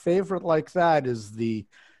 My favorite like that is the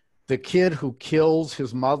kid who kills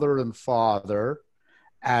his mother and father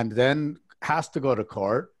and then has to go to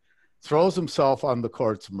court, throws himself on the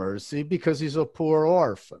court's mercy because he's a poor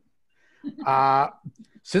orphan.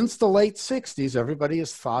 Since the late 60s, everybody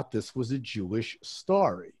has thought this was a Jewish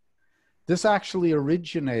story. This actually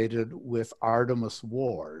originated with Artemus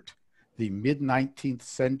Ward, the mid-19th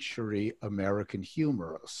century American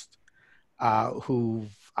humorist, who,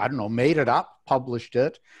 made it up, published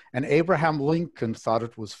it, and Abraham Lincoln thought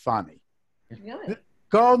it was funny. Really?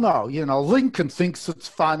 Lincoln thinks it's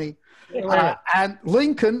funny. And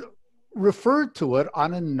Lincoln referred to it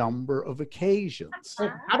on a number of occasions.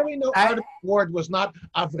 How do we know Artemus Ward was not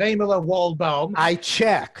Avremele Waldbaum? I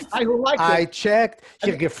checked. I checked.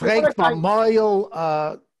 Je gefragt my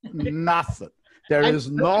mile, nothing. There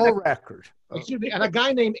is no record. Excuse me, and a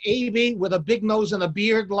guy named Abe with a big nose and a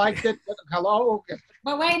beard liked it. Hello? Okay.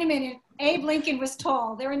 But wait a minute. Abe Lincoln was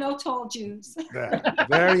tall. There are no tall Jews.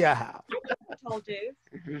 There you have. Tall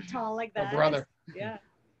Jews. Tall like that. A brother. Yeah.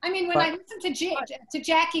 I mean, when I listen to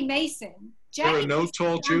Jackie Mason, there are no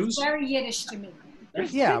tall Jews? Very Yiddish to me.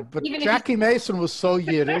 Yeah, but Jackie Mason was so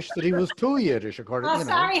Yiddish that he was too Yiddish, according to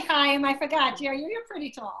sorry, Chaim, I forgot. You're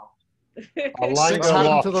pretty tall.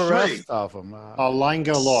 Alanga to the rest of them.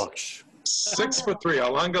 Alanga Loksh. 6'3",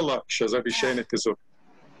 Alanga Loksh, as Abhishenik Kazuk.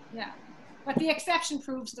 Yeah, but the exception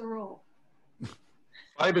proves the rule.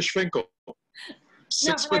 Ibish Finkel. 6'3".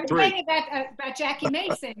 No, but I was saying about Jackie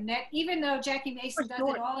Mason, that even though Jackie Mason does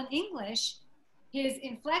it all in English, his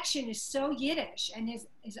inflection is so Yiddish, and his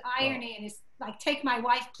irony and his like "take my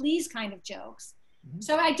wife, please" kind of jokes.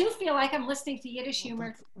 So I do feel like I'm listening to Yiddish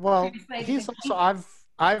humor. Well, he's also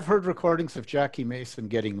I've heard recordings of Jackie Mason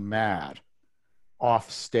getting mad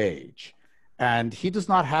off stage, and he does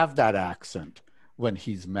not have that accent when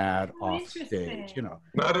he's mad off stage.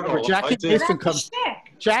 Not at all.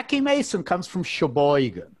 Jackie Mason comes from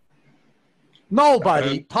Sheboygan.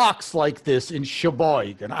 Nobody talks like this in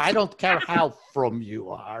Sheboygan. I don't care how from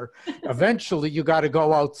you are. Eventually, you got to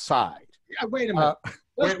go outside. Yeah, wait a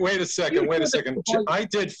minute. Wait a second. I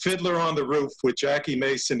did Fiddler on the Roof with Jackie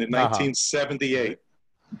Mason in 1978.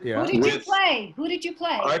 Yeah. Who did you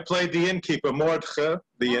play? I played the innkeeper, Mordche,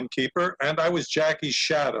 the innkeeper, and I was Jackie's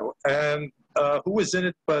shadow. And who was in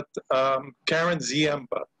it but Karen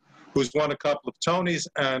Ziemba, who's won a couple of Tonys,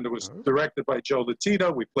 and it was directed by Joe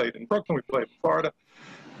Latito. We played in Brooklyn, we played in Florida.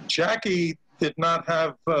 Jackie did not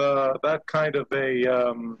have that kind of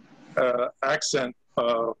a accent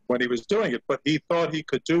when he was doing it, but he thought he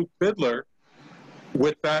could do Fiddler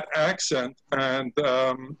with that accent, and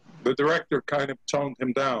the director kind of toned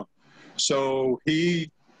him down. So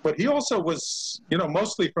but he also was,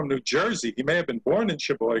 mostly from New Jersey. He may have been born in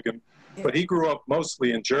Sheboygan, but he grew up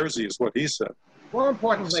mostly in Jersey, is what he said. More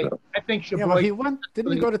importantly, I think Sheboygan...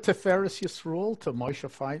 didn't he go to Tiferes Yisroel, to Moshe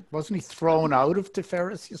Feinstein? Wasn't he thrown out of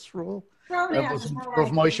Tiferes Yisroel?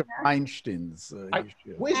 Of Moshe Feinstein's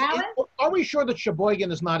Are we sure that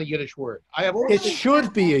Sheboygan is not a Yiddish word? It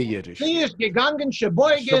should be a Yiddish word.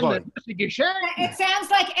 Sheboygan. It sounds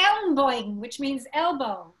like Ellenbogen, which means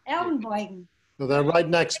elbow. Ellenbogen. So they're right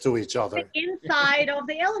next to each other. The inside of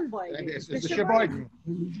the Ellenbogen. It's the Sheboygan.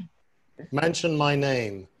 Mention my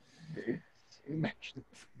name.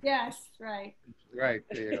 Yes, right. Right,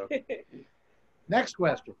 there you go. Next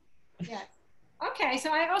question. Yes. Okay,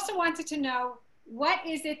 so I also wanted to know, what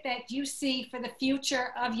is it that you see for the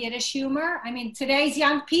future of Yiddish humor? I mean, today's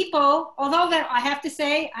young people, although I have to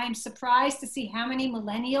say, I'm surprised to see how many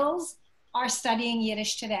millennials are studying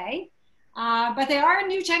Yiddish today. But there are a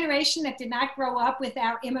new generation that did not grow up with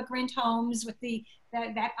our immigrant homes, with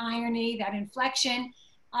that irony, that inflection.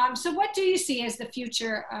 So what do you see as the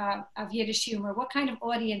future of Yiddish humor? What kind of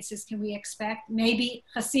audiences can we expect? Maybe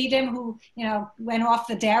Hasidim who, went off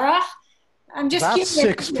the derech? I'm just That's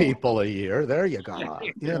 6 people a year. There you go.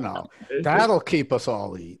 That'll keep us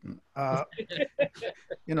all eating.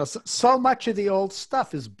 You know, so much of the old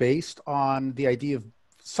stuff is based on the idea of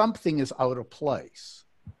something is out of place.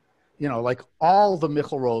 You know, like all the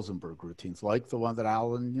Michal Rosenberg routines, like the one that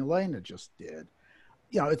Alan and Yelena just did.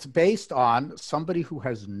 You know, it's based on somebody who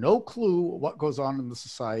has no clue what goes on in the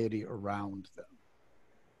society around them.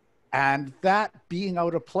 And that being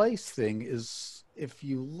out of place thing is, if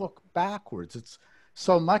you look backwards, it's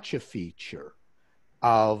so much a feature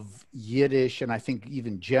of Yiddish and I think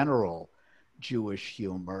even general Jewish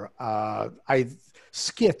humor.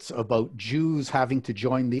 Skits about Jews having to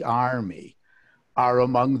join the army are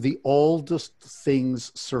among the oldest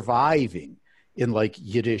things surviving in like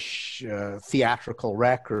Yiddish theatrical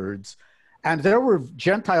records. And there were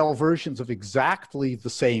Gentile versions of exactly the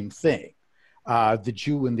same thing, the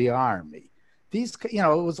Jew in the army. These, you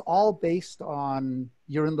know, it was all based on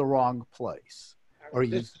you're in the wrong place or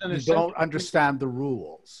you don't understand the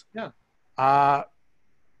rules. Yeah.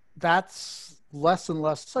 That's less and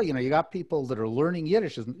less so. You know, you got people that are learning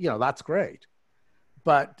Yiddish, and, you know, that's great.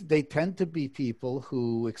 But they tend to be people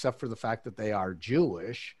who, except for the fact that they are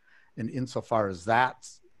Jewish, and insofar as that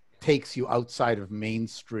takes you outside of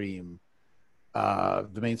mainstream,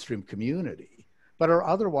 the mainstream community, but are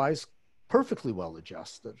otherwise perfectly well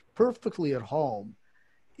adjusted, perfectly at home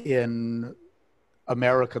in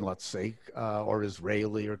American, let's say, or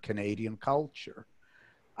Israeli or Canadian culture.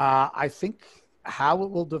 I think how it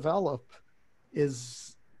will develop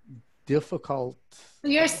is difficult.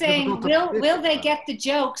 You're saying, will they get the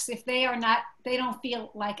jokes if they don't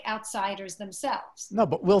feel like outsiders themselves? No,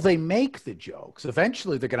 but will they make the jokes?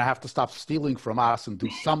 Eventually, they're going to have to stop stealing from us and do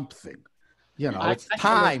something. You know, it's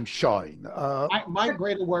time showing. My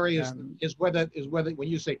greater worry is whether when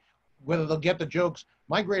you say whether they'll get the jokes,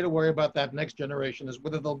 my greater worry about that next generation is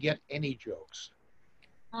whether they'll get any jokes.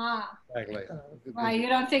 Exactly. Why, you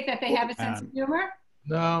don't think that they have a sense of humor?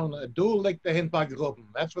 No, do like the Hintergruppen.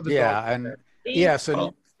 That's what the yes,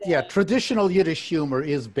 and traditional Yiddish humor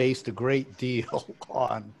is based a great deal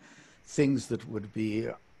on things that would be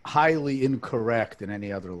highly incorrect in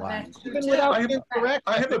any other language.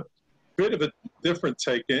 I have a bit of a different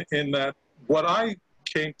take in that what I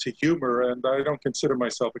came to humor, and I don't consider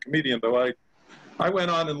myself a comedian, though I went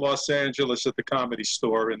on in Los Angeles at the Comedy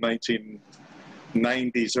Store in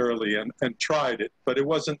 1990s early and tried it, but it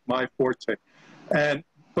wasn't my forte.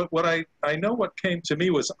 But what I know what came to me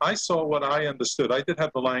was I saw what I understood. I did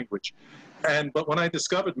have the language. But when I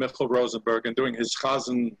discovered Michal Rosenberg and doing his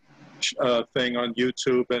Chazan thing on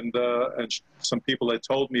YouTube, and some people had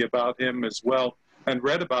told me about him as well and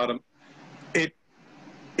read about him,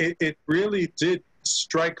 it really did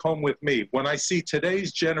strike home with me. When I see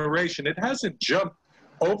today's generation, it hasn't jumped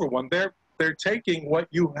over one. They're taking what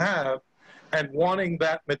you have and wanting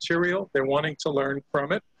that material. They're wanting to learn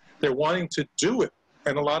from it. They're wanting to do it.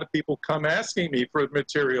 And a lot of people come asking me for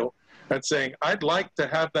material and saying, I'd like to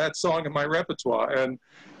have that song in my repertoire. And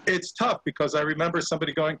it's tough because I remember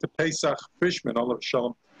somebody going to Pesach Fishman, Allah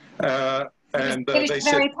Shalom, and they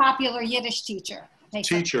said, very popular Yiddish teacher,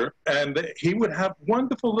 and he would have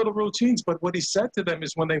wonderful little routines. But what he said to them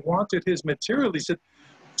is when they wanted his material, he said,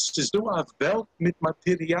 du a Welt mit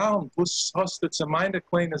Material, was hast du zu meine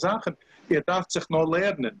kleine Sachen, ihr darf sich nur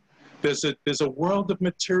lernen. There's a world of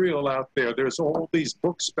material out there. There's all these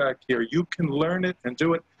books back here. You can learn it and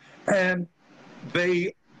do it. And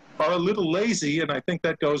they are a little lazy, and I think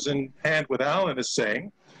that goes in hand with Alan is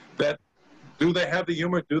saying, that do they have the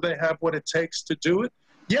humor? Do they have what it takes to do it?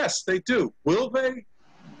 Yes, they do. Will they?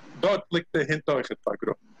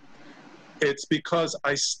 It's because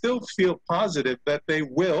I still feel positive that they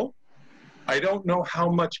will. I don't know how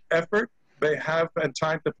much effort they have and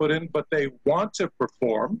time to put in, but they want to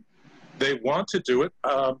perform. They want to do it,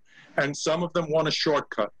 and some of them want a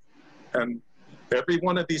shortcut. And every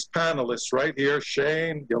one of these panelists right here,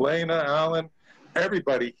 Shane, Yelena, Alan,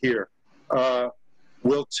 everybody here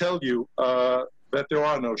will tell you that there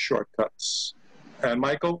are no shortcuts. And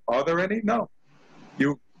Michael, are there any? No.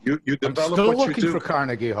 You develop I'm still what you looking do. for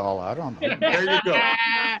Carnegie Hall. I don't know. There you go.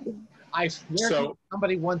 I swear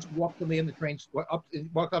somebody once walked up to me in the train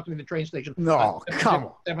station. No, come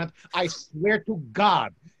on. I swear to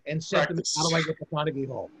God, and said to me, how do I get to Carnegie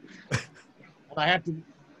Hall? And I had to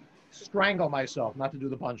strangle myself not to do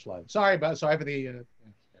the punchline. Sorry for the...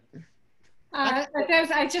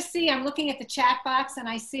 I'm looking at the chat box and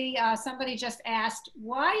I see somebody just asked,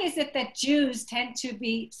 why is it that Jews tend to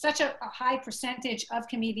be such a high percentage of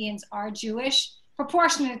comedians are Jewish,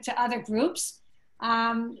 proportionate to other groups?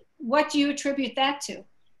 What do you attribute that to?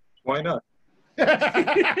 Why not?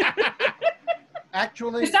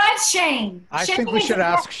 Actually, besides Shane. I think we should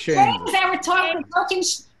ask Shane. Shane was our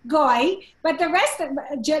goy, but the rest,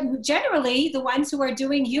 generally, the ones who are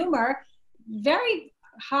doing humor, very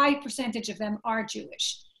high percentage of them are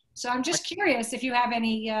Jewish. So I'm just curious if you have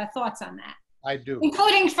any thoughts on that. I do.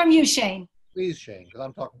 Including from you, Shane. Please, Shane, because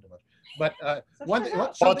I'm talking too much. But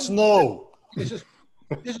What's no? This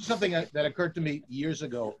is something that occurred to me years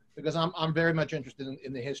ago, because I'm very much interested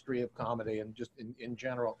in the history of comedy and just in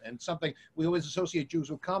general. And something we always associate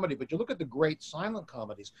Jews with comedy, but you look at the great silent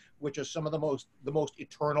comedies, which are some of the most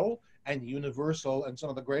eternal and universal, and some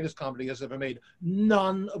of the greatest comedies ever made.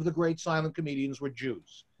 None of the great silent comedians were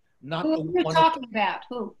Jews. Not Who are you talking about?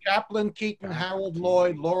 Who? Chaplin, Keaton, Harold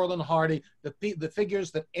Lloyd, Laurel and Hardy, the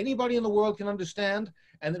figures that anybody in the world can understand,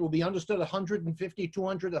 and that will be understood 150,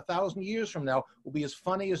 200, 1,000 years from now, will be as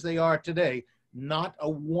funny as they are today. Not a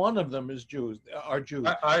one of them is Jews. Are Jews.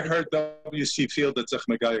 I heard W.C. Field at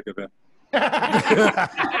Zechmagaya Gavin.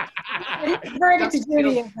 He converted to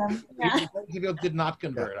Judaism. Yeah. He did not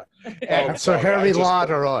convert. So Harry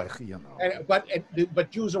Lauder, you know.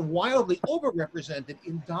 But Jews are wildly overrepresented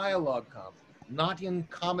in dialogue comedy, not in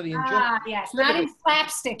comedy in general. Yes, not in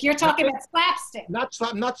slapstick. You're talking about slapstick.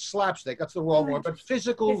 Not slapstick. That's the wrong word. But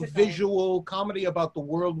physical, visual comedy about the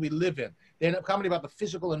world we live in. They're not comedy about the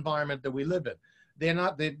physical environment that we live in. They're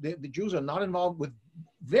not. The Jews are not involved, with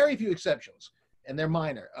very few exceptions. And they're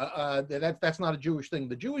minor. That's not a Jewish thing.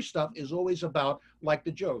 The Jewish stuff is always about, like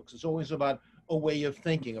the jokes, it's always about a way of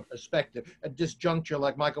thinking, a perspective, a disjuncture,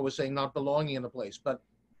 like Michael was saying, not belonging in a place.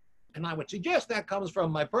 And I would suggest that comes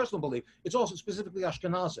from my personal belief. It's also specifically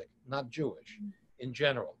Ashkenazic, not Jewish in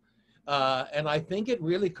general. And I think it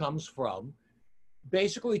really comes from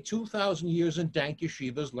basically 2,000 years in dank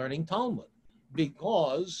yeshivas learning Talmud,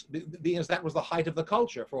 because that was the height of the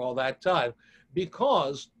culture for all that time.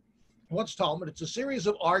 Because what's Talmud? It's a series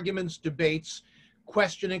of arguments, debates,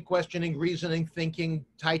 questioning, reasoning, thinking,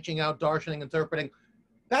 teaching out, darshaning, interpreting.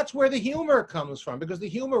 That's where the humor comes from, because the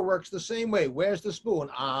humor works the same way. Where's the spoon?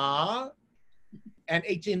 And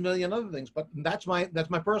 18 million other things. But that's my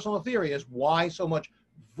personal theory, is why so much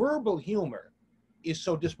verbal humor is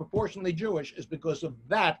so disproportionately Jewish, is because of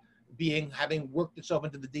that having worked itself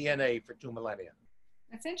into the DNA for 2 millennia.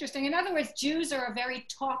 That's interesting. In other words, Jews are a very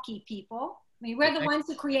talky people. I mean, we're the ones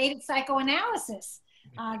who created psychoanalysis.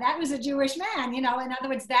 That was a Jewish man, you know. In other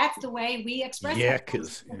words, that's the way we express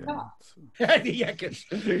Yekas. Yeah. The Yekas.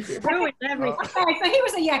 Okay, so he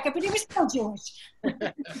was a Yekka, but he was still Jewish.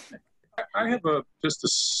 I have just a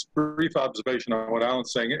brief observation on what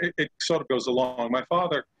Alan's saying. It sort of goes along. My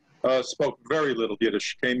father spoke very little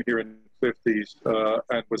Yiddish, came here in the 50s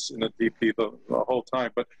and was in the DP the whole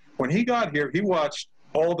time. But when he got here, he watched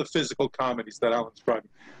all the physical comedies that Alan's described.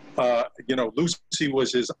 You know, Lucy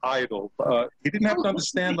was his idol. He didn't have to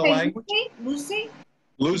understand the language.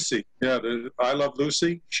 Lucy, yeah, the I Love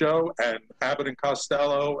Lucy show, and Abbott and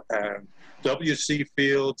Costello, and W.C.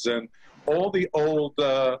 Fields, and all the old,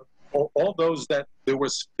 all those that there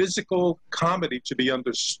was physical comedy to be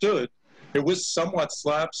understood. It was somewhat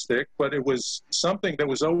slapstick, but it was something that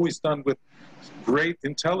was always done with great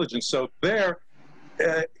intelligence. So there,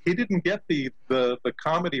 he didn't get the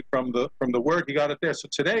comedy from the word. He got it there. So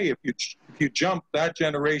today, if you jump that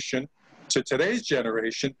generation to today's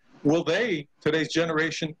generation, will today's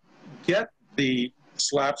generation get the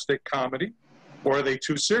slapstick comedy, or are they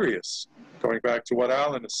too serious? Going back to what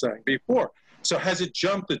Alan is saying before. So has it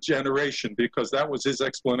jumped a generation? Because that was his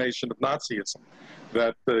explanation of Nazism,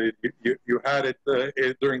 that you had it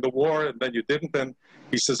during the war and then you didn't. And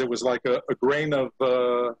he says it was like a grain of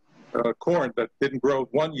corn that didn't grow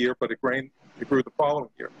one year, but it grew the following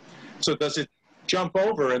year. So does it jump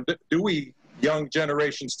over, and do we, young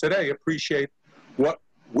generations today, appreciate what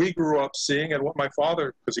we grew up seeing and what my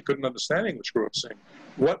father, because he couldn't understand English, grew up seeing?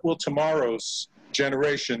 What will tomorrow's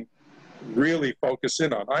generation really focus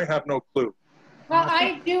in on? I have no clue. Well,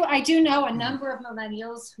 I do know a number of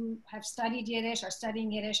millennials who have studied Yiddish, are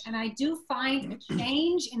studying Yiddish, and I do find a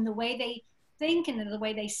change in the way they think and in the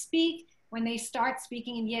way they speak when they start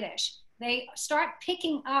speaking in Yiddish. They start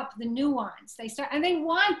picking up the nuance. And they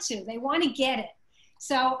want to get it.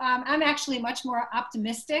 So I'm actually much more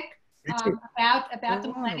optimistic about the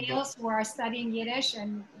millennials who are studying Yiddish,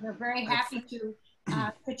 and we're very happy to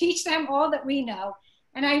teach them all that we know.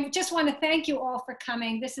 And I just want to thank you all for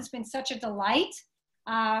coming. This has been such a delight.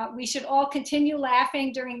 We should all continue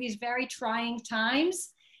laughing during these very trying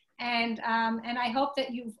times. And I hope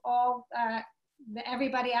that you've all,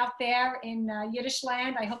 everybody out there in Yiddish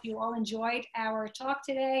land, I hope you all enjoyed our talk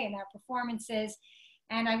today and our performances.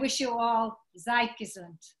 And I wish you all seid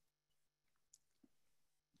gesund.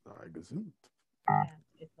 Sei gesund. Yeah,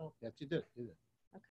 Yes, you did.